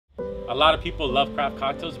a lot of people love craft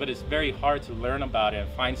cocktails, but it's very hard to learn about it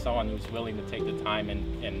and find someone who's willing to take the time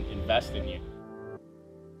and invest in you.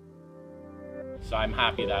 So I'm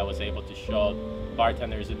happy that I was able to show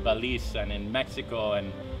bartenders in Belize and in Mexico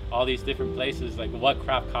and all these different places like what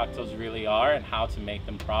craft cocktails really are and how to make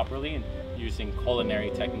them properly, and using culinary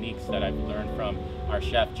techniques that I've learned from our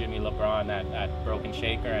chef Jimmy LeBron at Broken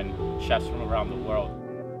Shaker and chefs from around the world.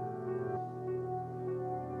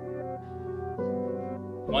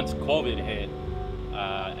 Once COVID hit,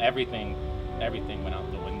 everything went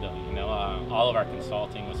out the window. You know, all of our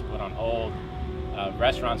consulting was put on hold.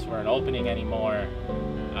 Restaurants weren't opening anymore,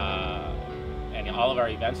 and all of our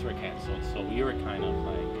events were canceled. So we were kind of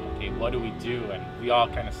like, okay, what do we do? And we all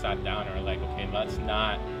kind of sat down and were like, okay, let's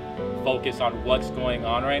not focus on what's going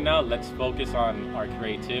on right now. Let's focus on our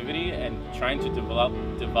creativity and trying to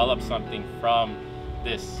develop something from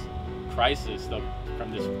this crisis,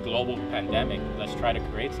 from this global pandemic. Let's try to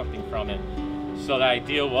create something from it. So the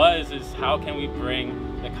idea is how can we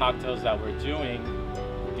bring the cocktails that we're doing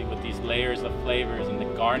with these layers of flavors and the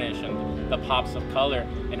garnish and the pops of color,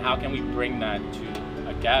 and how can we bring that to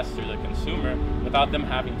a guest or the consumer without them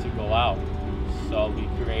having to go out. So we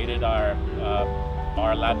created our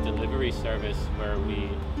Bar Lab delivery service, where we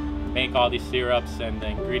make all these syrups and the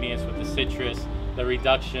ingredients with the citrus, the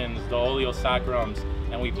reductions, the oleosaccharides,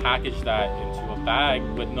 and we package that into a bag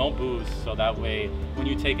with no booze, so that way when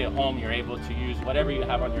you take it home you're able to use whatever you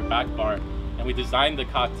have on your back bar. And we designed the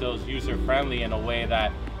cocktails user-friendly in a way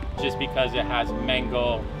that just because it has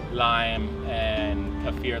mango, lime, and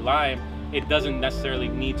kaffir lime, it doesn't necessarily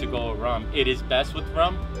need to go with rum. It is best with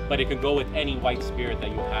rum, but it can go with any white spirit that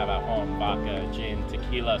you have at home, vodka, gin,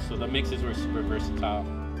 tequila, so the mixes were super versatile.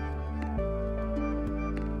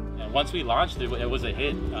 And once we launched it, it was a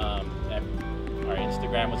hit. Our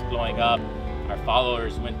Instagram was blowing up, our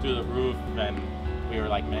followers went through the roof, and we were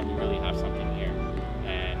like, man, we really have something here.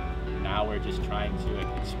 And now we're just trying to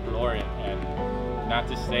explore it, and not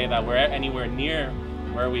to say that we're anywhere near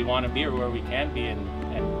where we want to be or where we can be, and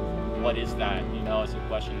what is that? You know, it's a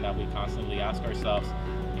question that we constantly ask ourselves.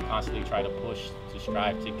 We constantly try to push, to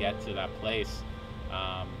strive to get to that place,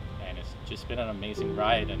 and it's just been an amazing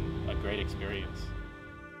ride and a great experience.